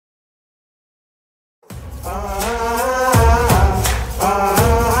Oh,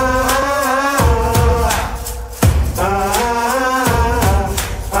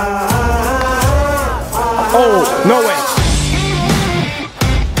 no way.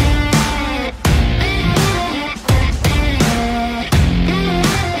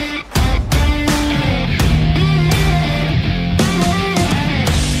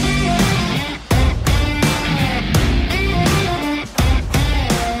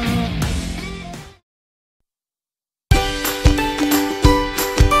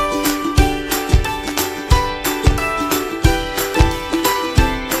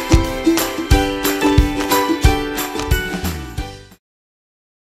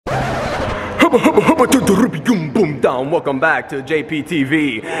 Boom down. Welcome back to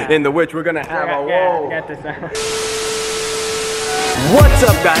JPTV, in the which we're gonna have a whoa. What's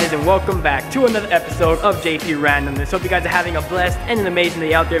up, guys, and welcome back to another episode of JP Randomness. Hope you guys are having a blessed and an amazing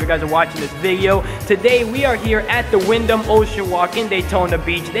day out there if you guys are watching this video. Today we are here at the Wyndham Ocean Walk in Daytona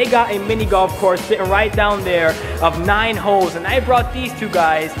Beach. They got a mini golf course sitting right down there of 9 holes, and I brought these two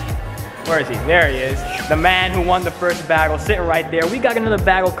guys. Where is he? There he is. The man who won the first battle, sitting right there. We got another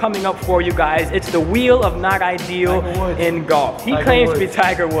battle coming up for you guys. It's the Wheel of Not Ideal in golf. He claims to be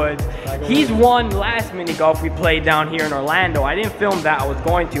Tiger Woods. He's won last mini golf we played down here in Orlando. I didn't film that. I was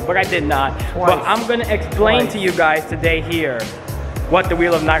going to, but I did not. But I'm going to explain to you guys today here what the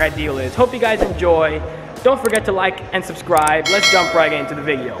Wheel of Not Ideal is. Hope you guys enjoy. Don't forget to like and subscribe. Let's jump right into the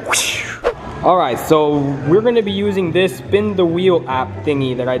video. Alright, so we're going to be using this Spin the Wheel app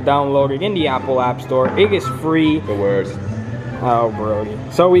thingy that I downloaded in the Apple App Store. It is free. The worst. Oh, Brody.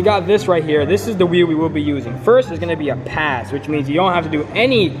 So we got this right here. This is the wheel we will be using. First is going to be a pass, which means you don't have to do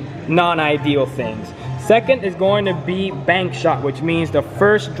any non-ideal things. Second is going to be bank shot, which means the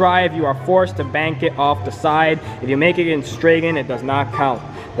first drive you are forced to bank it off the side. If you make it in straight in, it does not count.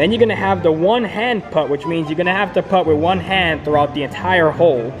 Then you're going to have the one-hand putt, which means you're going to have to putt with one hand throughout the entire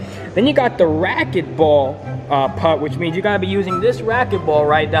hole. Then you got the racquetball putt, which means you got to be using this racquetball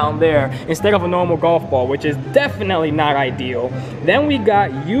right down there instead of a normal golf ball, which is definitely not ideal. Then we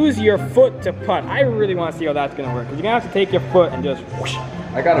got use your foot to putt. I really want to see how that's going to work, because you're going to have to take your foot and just whoosh,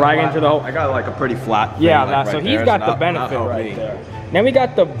 right into the hole. I got like a pretty flat thing, yeah, like so right he's there, got so the not benefit right me. there. Then we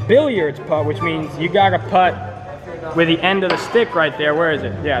got the billiards putt, which means you got to putt with the end of the stick right there. Where is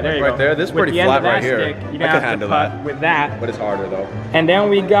it? Yeah, there you go. Right there. This is pretty flat right here. You're gonna have to putt with that. But it's harder though. And then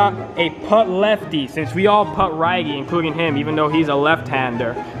we got a putt lefty. Since we all putt righty, including him, even though he's a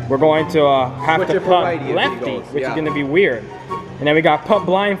left-hander, we're going to have to putt lefty, which is going to be weird. And then we got putt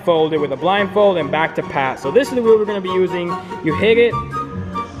blindfolded with a blindfold and back to pass. So this is the wheel we're going to be using. You hit it.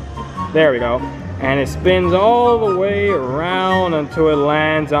 There we go. And it spins all the way around until it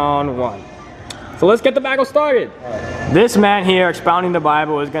lands on one. So let's get the battle started. This man here expounding the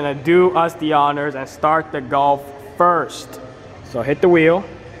Bible is gonna do us the honors and start the golf first. So hit the wheel.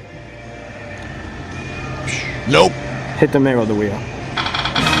 Nope. Hit the middle of the wheel.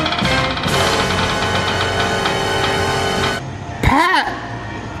 Pat!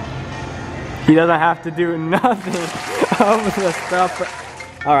 He doesn't have to do nothing of the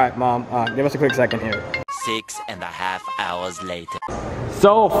stuff. All right, Mom, give us a quick second here. 6.5 hours later.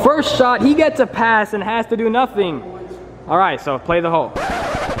 So first shot, he gets a pass and has to do nothing. All right, so play the hole.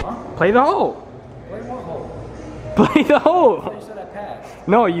 Play the hole. Play what hole? Play the hole. You said I passed.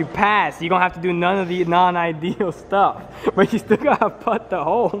 No, you pass. You don't have to do none of the non-ideal stuff, but you still gotta putt the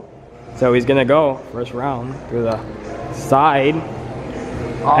hole. So he's gonna go first round through the side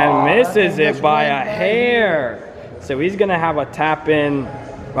and misses it by a hair. So he's gonna have a tap-in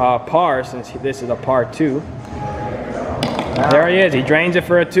par, since this is a par 2. There he is. He drains it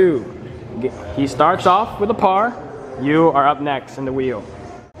for a 2. He starts off with a par. You are up next in the wheel.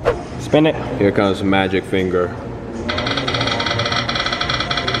 Spin it. Here comes the magic finger.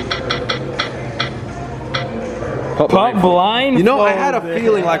 Putt blind. You know, I had a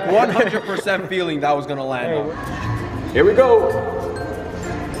feeling, like 100% feeling that was gonna land on. Here we go.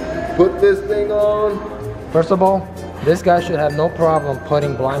 Put this thing on. First of all, this guy should have no problem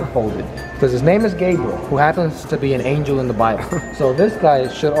putting blindfolded, because his name is Gabriel, who happens to be an angel in the Bible. So this guy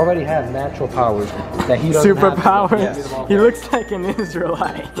should already have natural powers that he doesn't have. Superpowers? Yes. He looks like an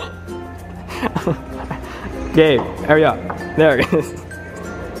Israelite. Gabe, hurry up. There it is.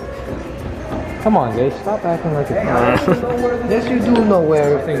 Come on, Gabe, stop acting like a Yes, you do know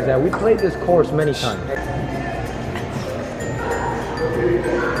where everything's at. We played this course many times.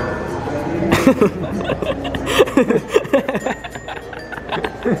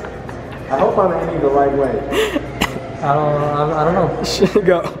 I hope I'm aiming the right way. I don't know. Should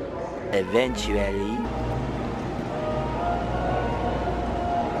go. Eventually.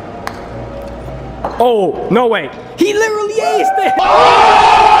 Oh, no way. He literally aced it.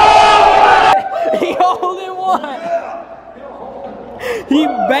 He only won. He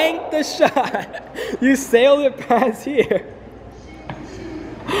banked the shot. You sailed it past here.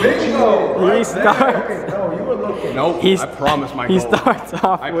 He starts. No, you were looking. Nope. I promise my goal. He starts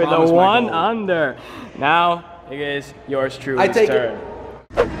off with a 1 under. Now it is yours truly's turn.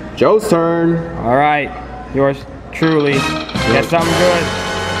 Joe's turn. All right, yours truly. Get something good.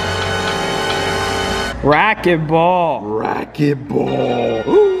 Racquetball. Racquetball.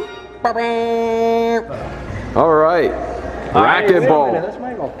 All right. Racquetball.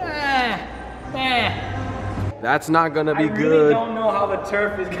 That's not gonna be I really good. don't know how the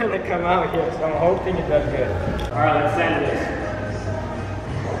turf is gonna come out here, so I'm hoping it does good. All right, let's send this.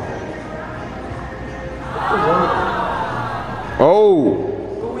 Oh.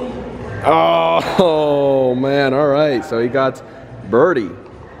 Oh man. All right. So he got birdie.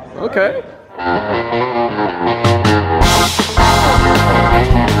 Okay.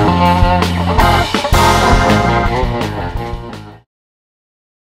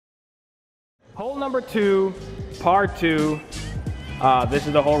 Hole number 2, par 2. This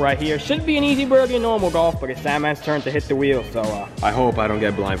is the hole right here. Should be an easy birdie in normal golf, but it's Sandman's turn to hit the wheel, so I hope I don't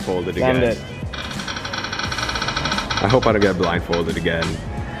get blindfolded send again. it. I hope I don't get blindfolded again.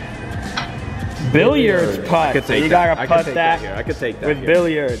 Billiards putt. could So take you that. gotta I could putt take that that here. I could take that with here.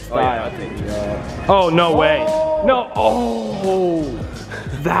 billiards Oh, yeah, style. I'll take it. Oh, no way. No. Oh,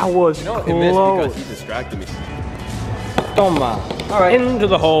 that was No, close. it missed because he distracted me. Toma. All right. Into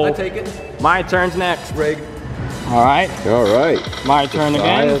the hole. I take it. My turn's next. Rig. All right. All right. My turn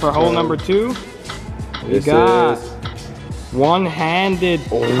again Josiah's for hole turn. number 2. We This got is one-handed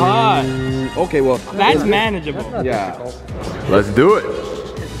putt. okay. Well, That's manageable. yeah. Let's do it.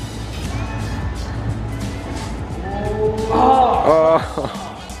 Oh,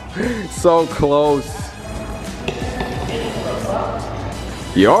 so close.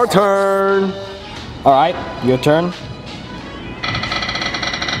 Your turn. All right, your turn.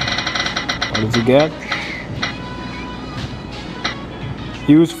 What did you get?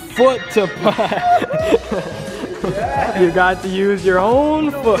 Use foot to putt. You got to use your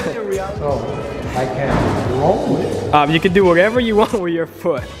own foot. So I can roll it. You can do whatever you want with your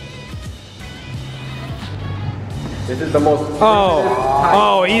foot. This is the most.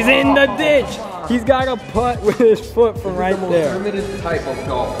 Oh, he's in the ditch. He's got a putt with his foot from right there. Primitive type of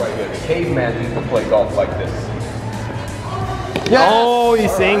golf right here. The caveman used to play golf like this. Oh, he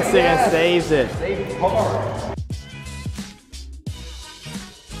sinks it and saves it.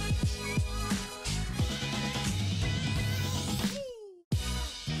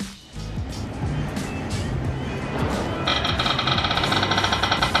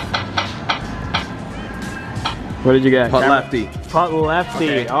 What did you get? Putt lefty. Putt lefty.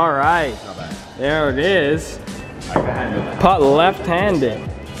 Okay. All right. Not bad. There it is. I can handle that. Putt left-handed.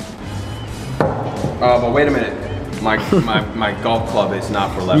 But wait a minute. My golf club is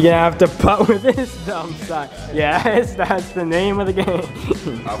not for lefty. You're gonna have to putt with this dumb side. Yes, that's the name of the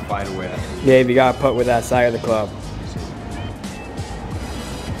game. I'll find a way. Gabe, you gotta putt with that side of the club.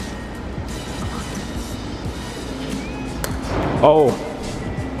 Oh.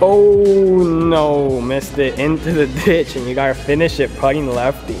 Oh no, missed it into the ditch, and you gotta finish it putting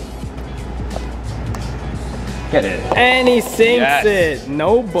lefty. Get it. And he sinks Yes. it.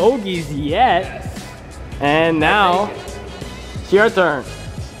 No bogeys yet. And now, it's your turn.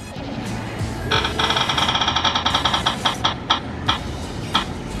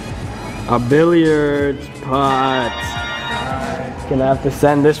 A billiards putt. Gonna have to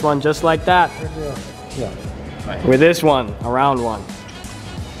send this one just like that. Yeah. With this one, a round one.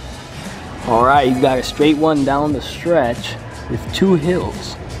 All right, he's got a straight one down the stretch with 2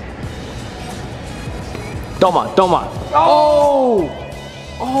 hills. Toma, toma. Oh!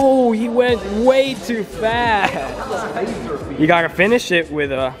 Oh, he went way too fast. You gotta finish it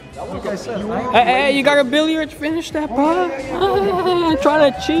with a. Like I said, Hey, you got a billiards finish that putt?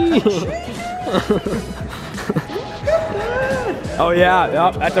 Trying to cheat. Oh yeah,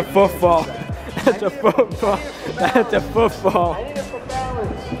 yep, that's a football. That's a football. That's a football.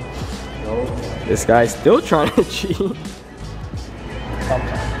 This guy's still trying to cheat.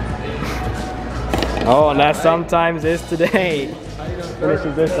 Oh, and that sometimes is today.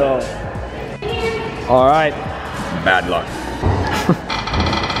 Finishes this hole. All right. Bad luck.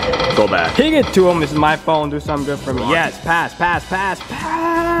 Go back. Kick it to him. This is my phone. Do something good for me. Yes, pass, pass, pass,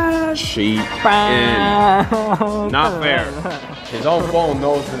 pass. Cheat in. Pass. Not fair. His own phone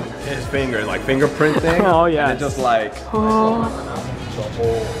knows his finger, like fingerprinting. Oh, yes. And it's just like.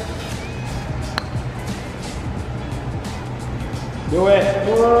 Do it.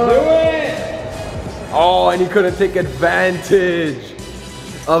 Do it. Oh, and he couldn't take advantage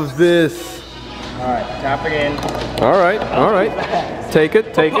of this. All right, tap again. All right, all right. Take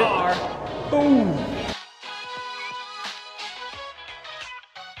it, take it. Boom.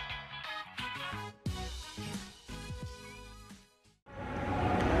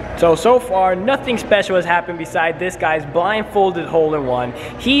 So far, nothing special has happened beside this guy's blindfolded hole-in-one.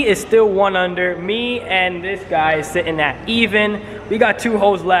 He is still 1 under. Me and this guy is sitting at even. We got 2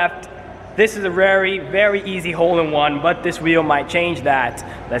 holes left. This is a very, very easy hole-in-one, but this wheel might change that.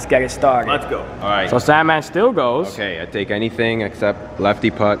 Let's get it started. Let's go. All right. So Sandman still goes. Okay, I take anything except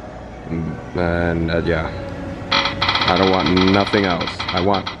lefty putt, and yeah, I don't want nothing else. I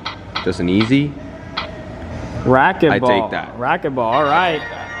want just an easy. Racquetball. I take that. Racquetball, all right.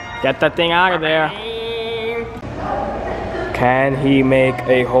 Get that thing out of there. Can he make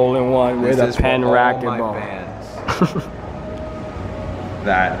a hole-in-one with a pen racquetball?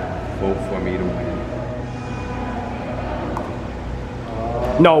 That vote for me to win.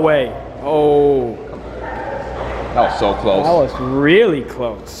 No way. Oh. That was so close. That was really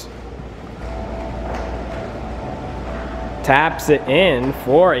close. Taps it in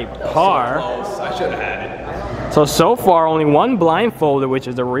for a par. I should have had it. So far only 1 blindfolded, which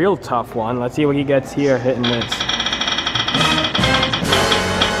is a real tough one. Let's see what he gets here hitting this.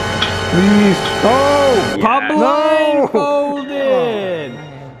 Please. Oh! Pop blindfolded!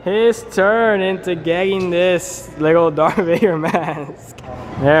 His turn into getting this little Darth Vader mask.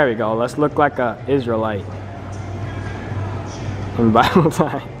 There we go. Let's look like a Israelite in Bible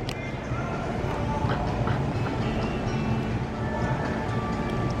time.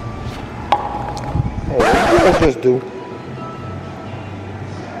 Let's just do.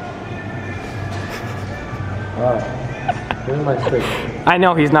 Alright. Give me my stick. I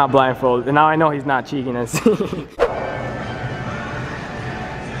know he's not blindfolded, and now I know he's not cheating and seeing.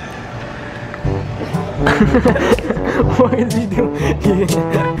 What is he doing?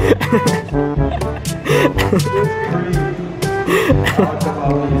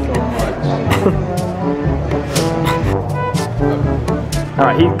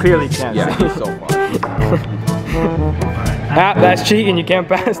 Alright, he clearly can't Yeah, see. so far. Ah, that's cheating. You can't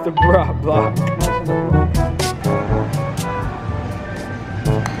pass the block.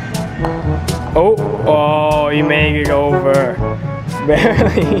 Oh, you make it over.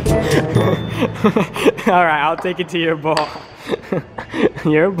 Barely. Alright, I'll take it to your ball.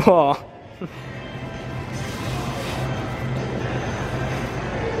 Your ball.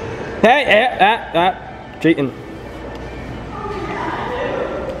 Hey, cheating.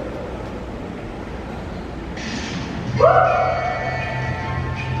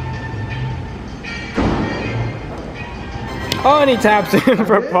 Oh, and he taps in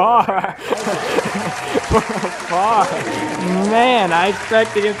for par. For par. Man, I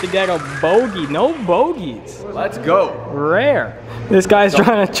expected him to get a bogey. No bogeys. Let's go. Rare. This guy's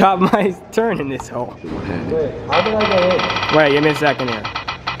trying to chop my turn in this hole. Wait, how did I get in? Wait, give me a second here.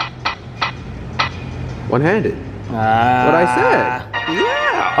 One-handed. What I said.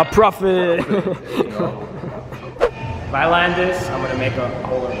 Yeah. A profit. If I land this, I'm gonna make a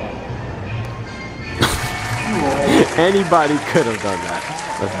hole-in-one. Anybody could have done that.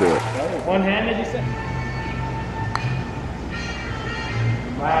 Let's do it. One-handed, you said?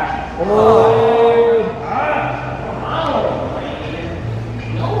 Wow. Oh.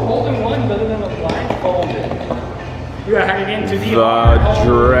 No hole-in-one better than a blindfolded. We are heading into the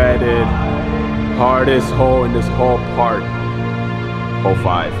dreaded hardest hole in this whole part. Hole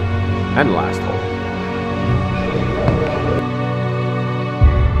 5 and last hole.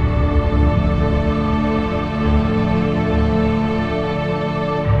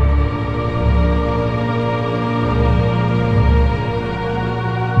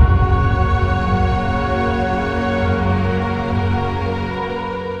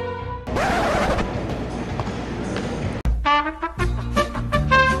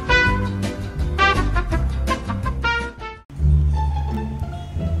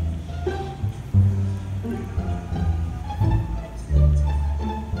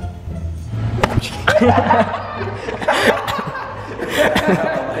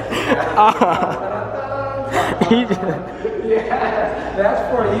 Yeah, that's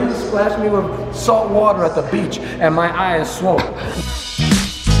for you to splash me with salt water at the beach and my eye is swollen.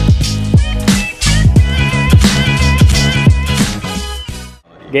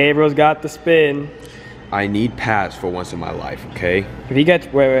 Gabriel's got the spin. I need pads for once in my life, okay? If he gets,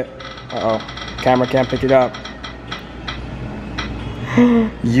 wait. Uh-oh, camera can't pick it up.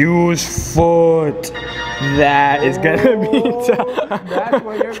 Use foot. That is gonna be tough. That's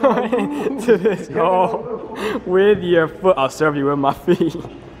what you're going to this hole with your foot. I'll serve you with my feet.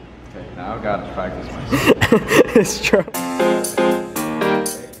 Okay, Now I gotta practice myself. It's true.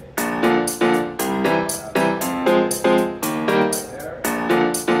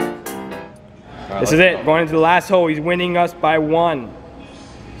 This is it. Going into the last hole. He's winning us by 1.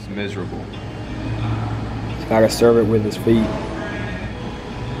 It's miserable. He's gotta serve it with his feet.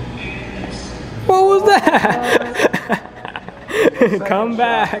 What was that? Come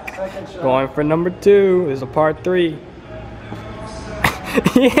back. Going for number 2. This is a part 3.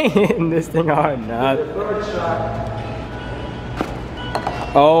 He ain't hitting this thing hard enough.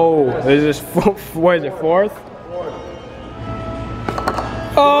 Oh, this is what is it, 4th?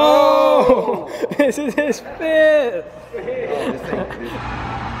 Oh, this is his 5th.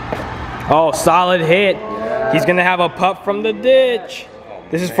 Oh, solid hit. He's gonna have a putt from the ditch.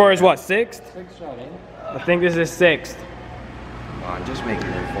 This is for his what, 6th? I think this is 6th. Come on, just make it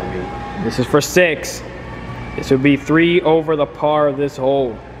in for me. This is for 6. This would be 3 over the par of this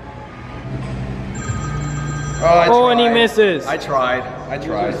hole. Oh, and he misses. I tried.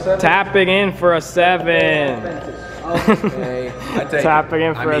 Tapping in for a 7. Okay. I take Tapping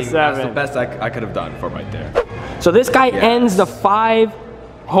in it. for a 7. That's the best I could have done for right there. So this guy ends the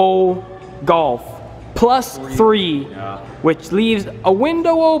 5-hole golf plus 3, which leaves a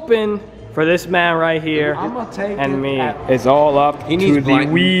window open for this man right here and me. It's all up to the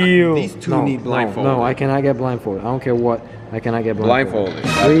wheel. These two need blindfold. No, I cannot get blindfolded. I don't care what. I cannot get blindfolded.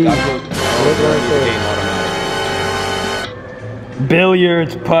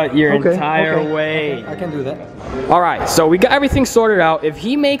 Billiards putt your entire way. I can do that. All right, so we got everything sorted out. If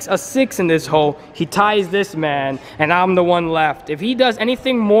he makes a 6 in this hole, he ties this man, and I'm the one left. If he does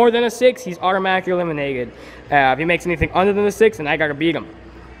anything more than a 6, he's automatically eliminated. If he makes anything under than a 6, then I gotta beat him.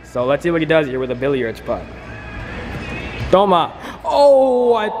 So let's see what he does here with a billiards putt. Toma.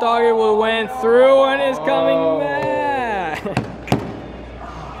 Oh, I thought it would went through and it's coming back.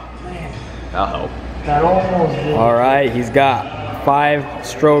 That'll help. That almost did. All right, he's got 5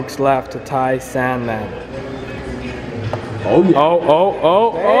 strokes left to tie Sandman. Oh, yeah.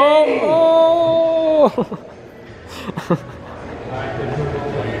 Oh.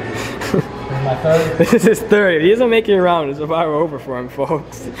 This is his 3rd. If he doesn't make it around, it's about over for him,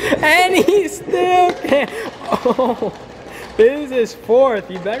 folks. And he still can't. Oh, this is his 4th.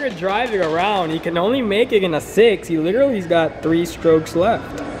 He better drive it around. He can only make it in a 6. He's got 3 strokes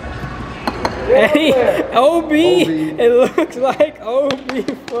left. And he, OB. It looks like OB,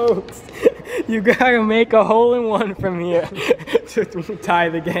 folks. You gotta make a hole-in-one from here to tie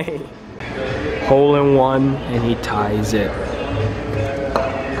the game. Hole-in-one, and he ties it.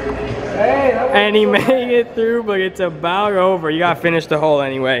 And he made it through, but it's about over. You gotta finish the hole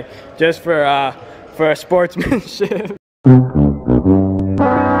anyway, just for sportsmanship.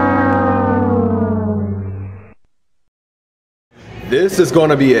 This is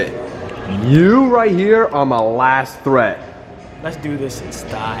gonna be it. You right here are my last threat. Let's do this in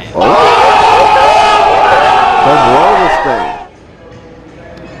style. Let's roll this thing.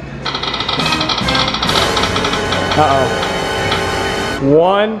 Uh-oh.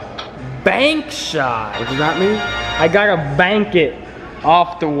 One bank shot. What does that mean? I gotta bank it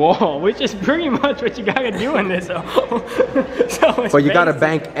off the wall, which is pretty much what you gotta do in this. But you gotta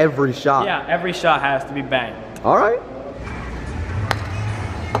bank every shot. Yeah, every shot has to be banked. All right.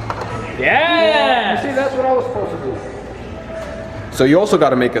 Yeah! See, that's what I was supposed to do. So you also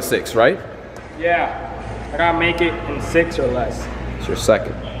gotta make a 6, right? Yeah. I gotta make it in 6 or less. It's your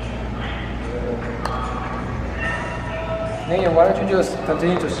 2nd. Nathan, why don't you just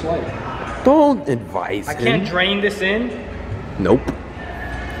continue to swipe? Don't advise I can't drain this in. Nope.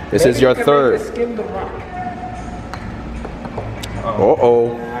 This is your 3rd. Skim the rock.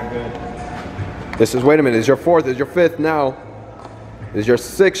 Uh-oh. Not good. This is, wait a minute, it's your 4th, it's your 5th now. This is your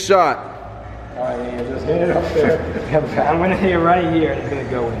 6th shot. Alright, Nathan, just hit it up there. I'm gonna hit it right here. It's gonna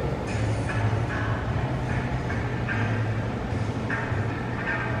go in.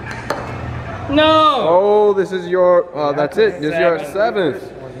 No! Oh, this is your, that's it. This is your 7th.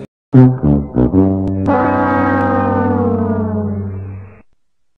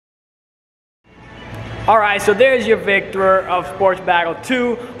 Alright, so there's your victor of Sports Battle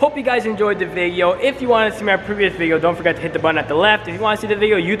 2. Hope you guys enjoyed the video. If you want to see my previous video, don't forget to hit the button at the left. If you want to see the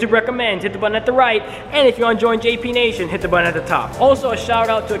video YouTube recommends, hit the button at the right. And if you want to join JP Nation, hit the button at the top. Also, a shout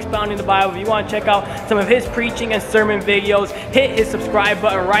out to Expounding the Bible. If you want to check out some of his preaching and sermon videos, hit his subscribe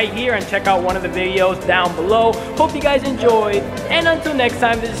button right here and check out one of the videos down below. Hope you guys enjoyed. And until next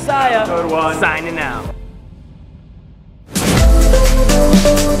time, this is Saya signing out.